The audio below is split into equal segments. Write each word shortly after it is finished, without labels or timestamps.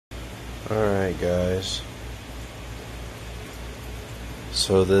Alright guys,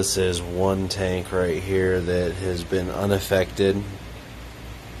 so this is one tank right here that has been unaffected,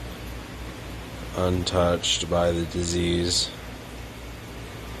 untouched by the disease.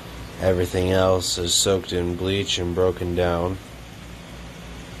 Everything else is soaked in bleach and broken down.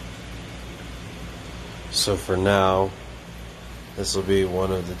 So for now, this will be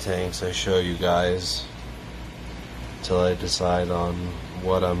one of the tanks I show you guys till I decide on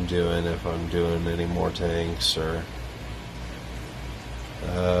what I'm doing, if I'm doing any more tanks, or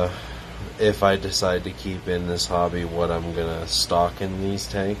if I decide to keep in this hobby, what I'm gonna stock in these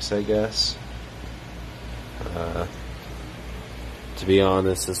tanks, I guess. To be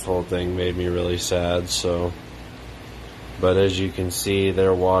honest, this whole thing made me really sad, but as you can see,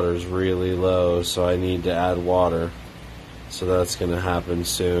 their water's really low, so I need to add water. So that's gonna happen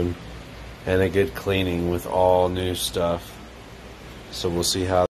soon. And a good cleaning with all new stuff. So we'll see how